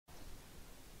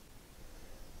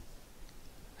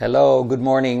Hello, good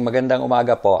morning, magandang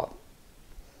umaga po.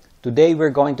 Today we're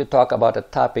going to talk about a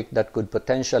topic that could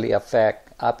potentially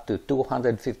affect up to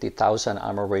 250,000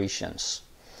 Amerasians.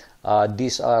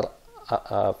 These are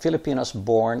Filipinos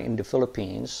born in the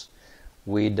Philippines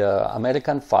with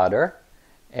American father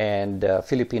and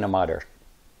Filipino mother.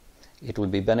 It will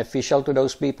be beneficial to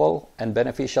those people and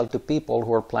beneficial to people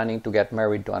who are planning to get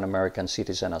married to an American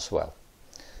citizen as well.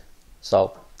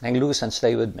 So, hang loose and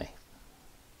stay with me.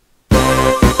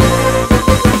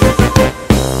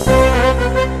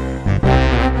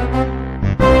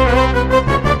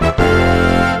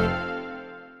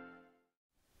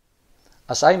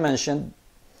 As I mentioned,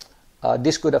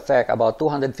 this could affect about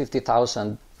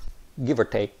 250,000, give or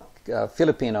take,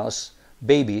 Filipinos,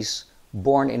 babies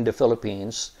born in the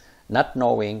Philippines, not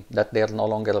knowing that they're no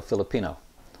longer a Filipino.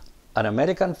 An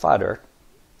American father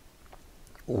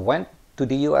went to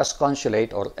the U.S.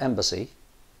 consulate or embassy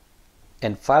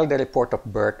and filed a report of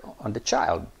birth on the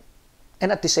child,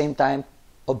 and at the same time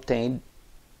obtained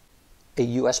a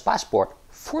U.S. passport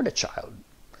for the child.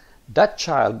 That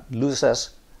child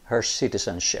loses her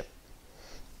citizenship.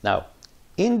 Now,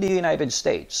 in the United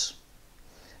States,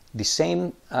 the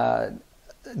same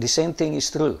thing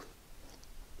is true,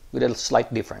 with a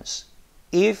slight difference.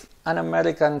 If an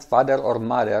American father or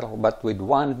mother, but with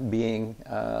one being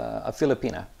a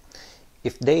Filipina,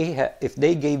 if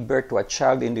they gave birth to a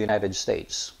child in the United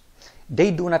States,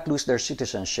 they do not lose their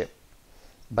citizenship,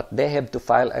 but they have to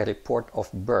file a report of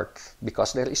birth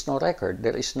because there is no record,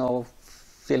 there is no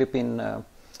Philippine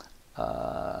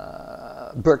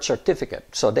birth certificate.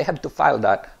 So they have to file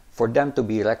that for them to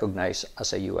be recognized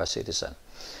as a U.S. citizen.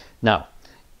 Now,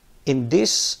 in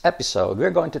this episode, we're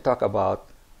going to talk about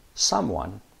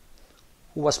someone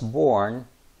who was born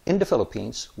in the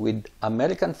Philippines with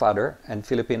American father and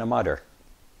Filipino mother.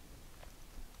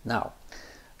 Now,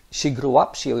 she grew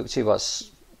up. She grew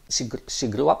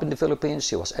up in the Philippines.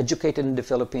 She was educated in the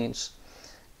Philippines.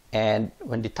 And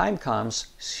when the time comes,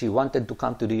 she wanted to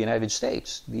come to the United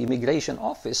States. The immigration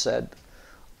office said,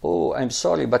 "Oh, I'm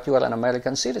sorry, but you are an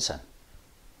American citizen."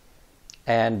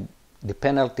 And the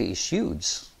penalty is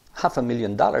huge,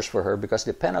 $500,000 for her, because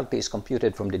the penalty is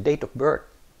computed from the date of birth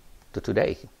to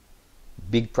today.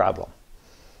 Big problem.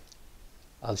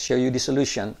 I'll share you the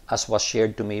solution as was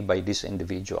shared to me by this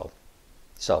individual.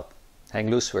 So, hang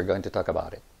loose, we're going to talk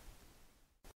about it.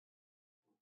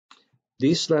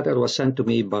 This letter was sent to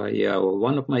me by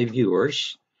one of my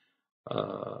viewers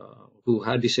who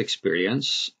had this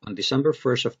experience on December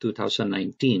 1st of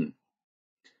 2019.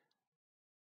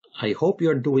 I hope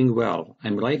you're doing well.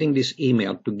 I'm writing this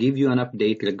email to give you an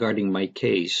update regarding my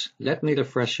case. Let me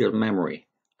refresh your memory.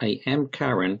 I am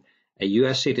Karen, a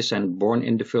U.S. citizen born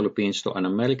in the Philippines to an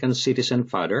American citizen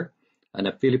father and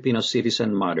a Filipino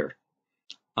citizen mother.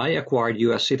 I acquired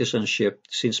U.S. citizenship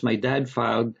since my dad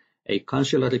filed a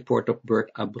consular report of birth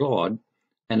abroad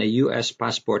and a U.S.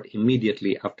 passport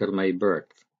immediately after my birth.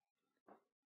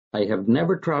 I have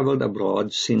never traveled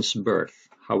abroad since birth.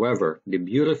 However, the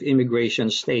Bureau of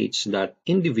Immigration states that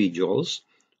individuals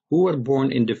who were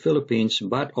born in the Philippines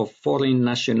but of foreign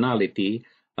nationality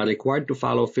are required to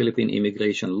follow Philippine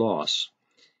immigration laws,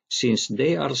 since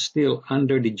they are still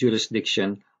under the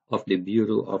jurisdiction of the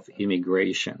Bureau of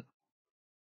Immigration.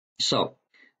 So,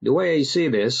 the way I see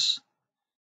this,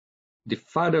 the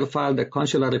father filed a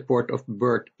consular report of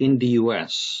birth in the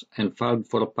U.S. and filed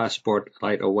for a passport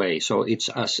right away. So it's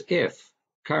as if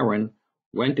Karen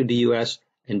went to the U.S.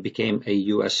 and became a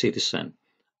U.S. citizen.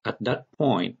 At that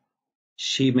point,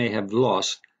 she may have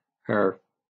lost her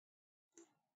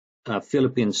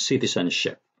Philippine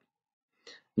citizenship.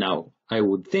 Now, I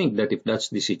would think that if that's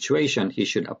the situation, he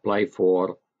should apply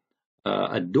for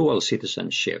a dual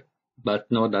citizenship. But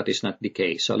no, that is not the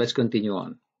case. So let's continue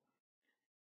on.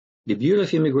 The Bureau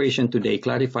of Immigration today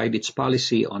clarified its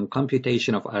policy on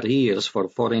computation of arrears for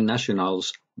foreign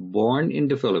nationals born in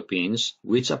the Philippines,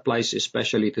 which applies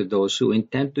especially to those who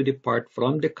intend to depart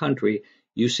from the country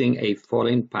using a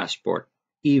foreign passport,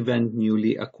 even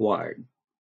newly acquired.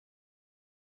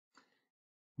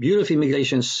 Bureau of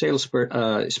Immigration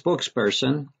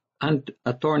spokesperson and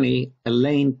attorney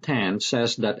Elaine Tan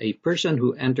says that a person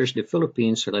who enters the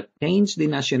Philippines retains the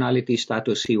nationality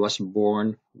status he was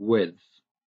born with.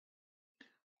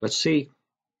 But see,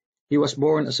 he was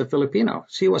born as a Filipino.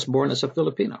 She was born as a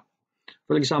Filipino.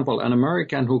 For example, an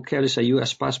American who carries a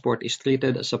U.S. passport is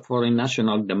treated as a foreign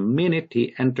national the minute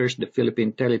he enters the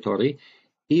Philippine territory,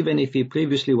 even if he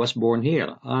previously was born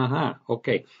here.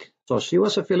 Okay. So she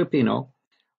was a Filipino,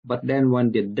 but then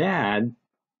when the dad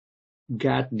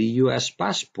got the U.S.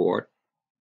 passport,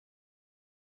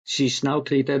 she's now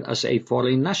treated as a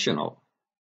foreign national.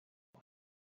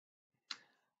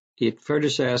 it further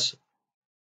says,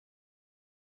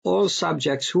 all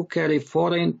subjects who carry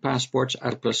foreign passports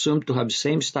are presumed to have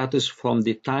same status from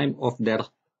the time of their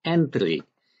entry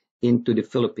into the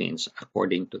Philippines,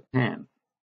 according to TAN.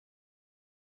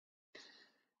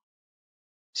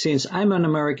 Since I'm an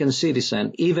American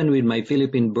citizen, even with my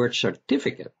Philippine birth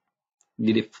certificate,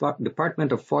 the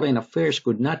Department of Foreign Affairs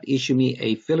could not issue me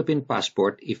a Philippine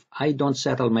passport if I don't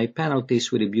settle my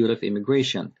penalties with the Bureau of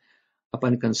Immigration.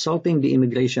 Upon consulting the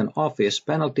Immigration Office,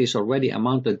 penalties already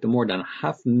amounted to more than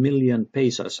 500,000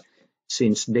 pesos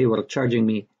since they were charging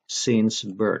me since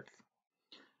birth.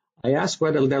 I asked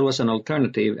whether there was an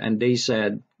alternative, and they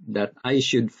said that I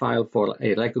should file for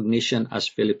a recognition as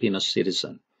Filipino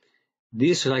citizen.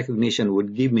 This recognition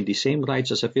would give me the same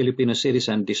rights as a Filipino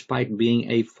citizen despite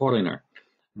being a foreigner.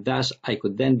 Thus, I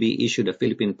could then be issued a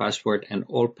Philippine passport and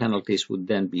all penalties would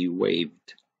then be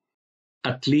waived.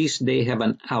 At least they have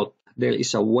an out. There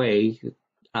is a way,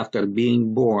 after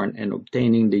being born and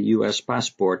obtaining the U.S.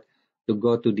 passport, to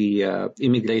go to the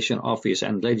immigration office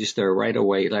and register right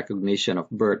away recognition of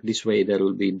birth. This way, there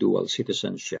will be dual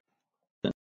citizenship.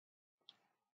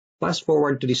 Fast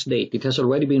forward to this date. It has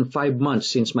already been 5 months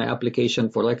since my application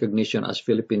for recognition as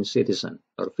Philippine citizen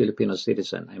or Filipino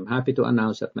citizen. I'm happy to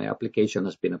announce that my application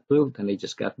has been approved, and I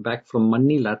just got back from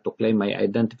Manila to claim my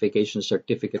identification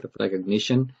certificate of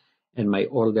recognition and my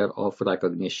order of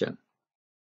recognition.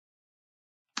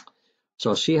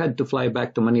 So she had to fly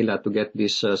back to Manila to get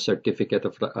this certificate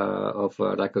of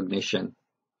recognition.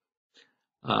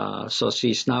 So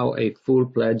she's now a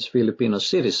full-fledged Filipino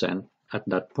citizen at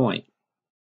that point.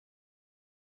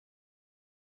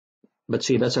 But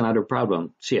see, that's another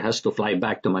problem. She has to fly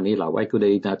back to Manila. Why could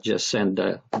they not just send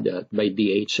by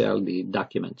DHL the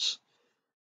documents?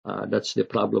 That's the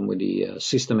problem with the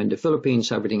system in the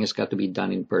Philippines. Everything has got to be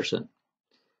done in person.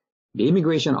 The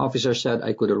immigration officer said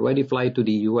I could already fly to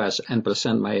the U.S. and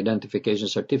present my identification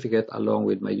certificate along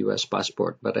with my U.S.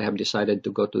 passport, but I have decided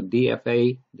to go to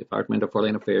DFA, Department of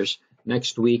Foreign Affairs,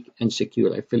 next week and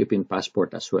secure a Philippine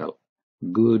passport as well.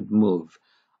 Good move.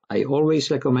 I always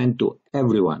recommend to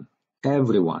everyone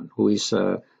who is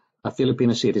a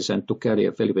Filipino citizen to carry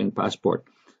a Philippine passport.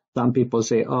 Some people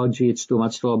say, oh, gee, it's too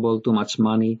much trouble, too much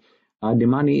money. The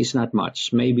money is not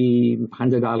much, maybe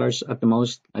 $100 at the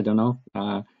most. I don't know.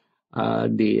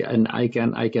 And I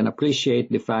can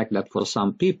appreciate the fact that for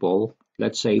some people,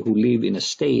 let's say who live in a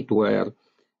state where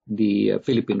the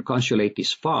Philippine consulate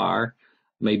is far,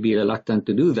 may be reluctant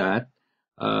to do that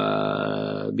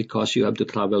because you have to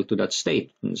travel to that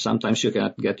state. And sometimes you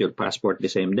cannot get your passport the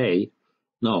same day.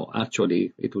 No,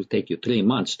 actually, it will take you 3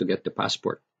 months to get the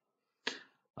passport.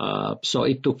 So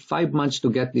it took 5 months to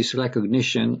get this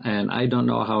recognition, and I don't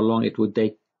know how long it would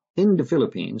take in the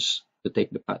Philippines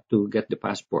to get the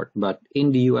passport. But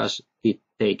in the U.S., it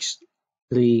takes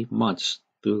 3 months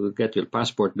to get your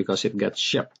passport because it gets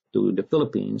shipped to the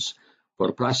Philippines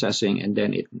for processing, and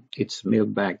then it's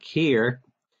mailed back here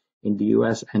in the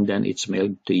U.S., and then it's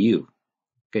mailed to you.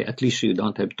 Okay, at least you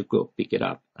don't have to go pick it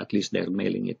up. At least they're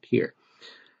mailing it here.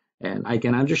 And I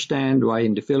can understand why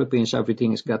in the Philippines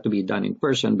everything has got to be done in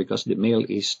person because the mail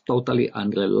is totally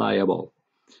unreliable.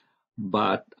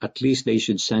 But at least they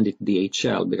should send it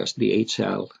DHL because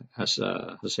DHL has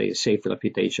a safe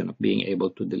reputation of being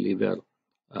able to deliver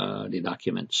the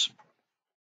documents.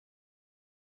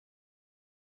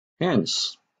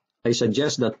 Hence, I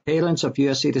suggest that parents of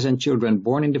U.S. citizen children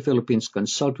born in the Philippines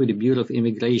consult with the Bureau of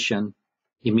Immigration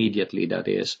immediately, that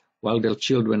is, while their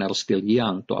children are still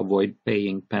young to avoid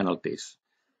paying penalties.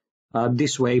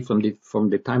 This way, from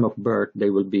the time of birth, they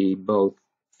will be both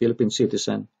Philippine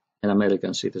citizen and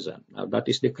American citizen. Now, that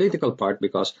is the critical part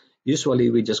because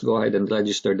usually we just go ahead and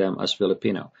register them as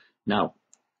Filipino. Now,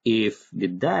 if the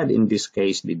dad in this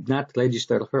case did not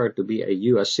register her to be a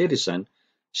U.S. citizen,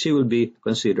 she will be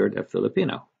considered a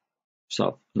Filipino.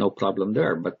 So, no problem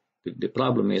there. But the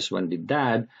problem is when the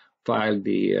dad filed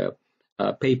the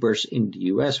papers in the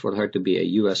U.S. for her to be a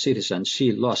U.S. citizen,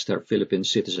 she lost her Philippine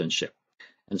citizenship.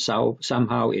 And so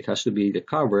somehow it has to be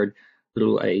recovered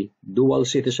through a dual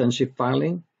citizenship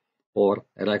filing or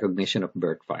a recognition of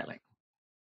birth filing.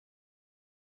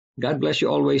 God bless you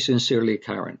always. Sincerely,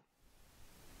 Karen.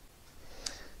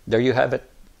 There you have it.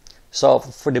 So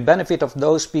for the benefit of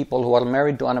those people who are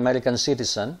married to an American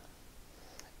citizen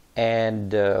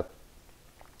and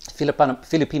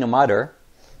Filipino mother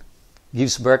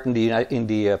gives birth in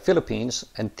the Philippines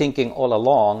and thinking all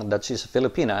along that she's a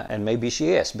Filipina, and maybe she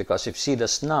is, because if she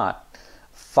does not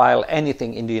file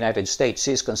anything in the United States,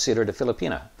 she is considered a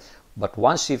Filipina. But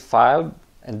once she filed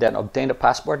and then obtained a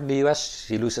passport in the U.S.,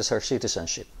 she loses her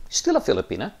citizenship. Still a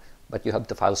Filipina, but you have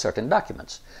to file certain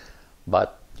documents.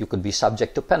 But you could be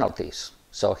subject to penalties.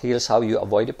 So here's how you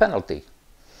avoid a penalty.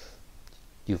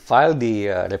 You file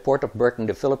the report of birth in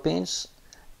the Philippines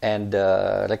and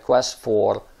request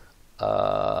for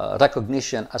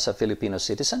recognition as a Filipino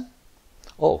citizen.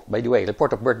 Oh, by the way,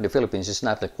 report of birth in the Philippines is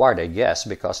not required, I guess,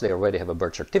 because they already have a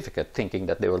birth certificate thinking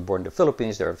that they were born in the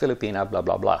Philippines, they're a Filipina, blah,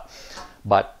 blah, blah.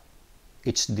 But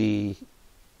it's the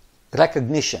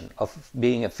recognition of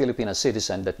being a Filipino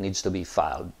citizen that needs to be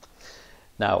filed.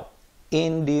 Now,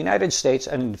 in the United States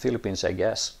and in the Philippines, I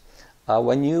guess,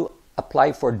 when you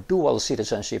apply for dual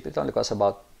citizenship, it only costs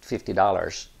about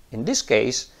 $50. In this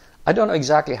case, I don't know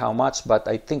exactly how much, but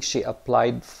I think she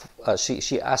applied,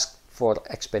 she asked for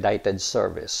expedited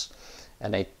service.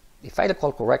 And if I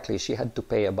recall correctly, she had to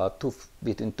pay about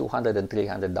between $200 and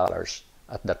 $300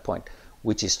 at that point,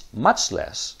 which is much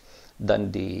less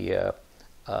than the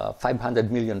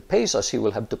 500 million pesos he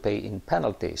will have to pay in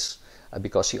penalties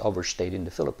because he overstayed in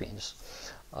the Philippines.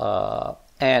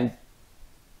 And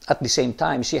at the same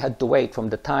time, she had to wait from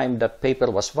the time that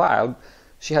paper was filed,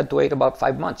 she had to wait about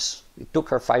 5 months. It took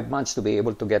her 5 months to be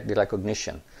able to get the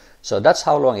recognition. So that's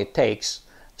how long it takes.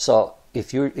 So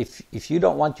if you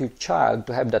don't want your child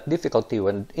to have that difficulty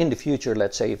when in the future,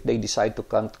 let's say if they decide to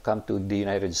come to the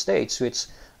United States, which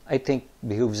I think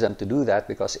behooves them to do that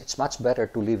because it's much better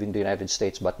to live in the United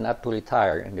States but not to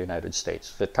retire in the United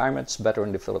States. Retirement's better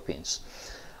in the Philippines.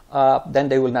 Then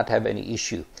they will not have any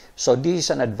issue. So this is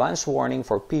an advance warning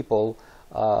for people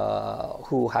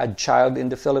who had child in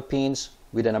the Philippines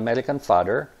with an American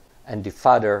father and the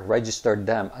father registered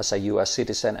them as a U.S.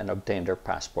 citizen and obtained their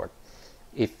passport.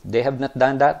 If they have not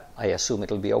done that, I assume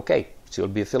it'll be okay. She'll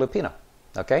be a Filipino,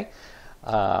 okay?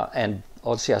 And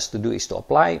all she has to do is to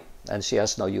apply, and she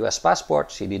has no U.S.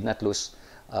 passport. She did not lose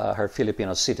her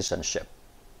Filipino citizenship.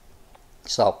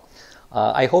 So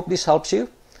I hope this helps you.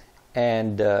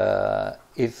 And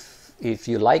if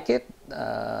you like it,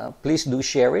 please do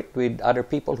share it with other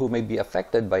people who may be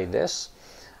affected by this.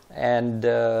 And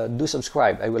do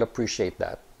subscribe. I will appreciate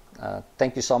that.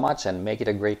 Thank you so much and make it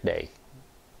a great day.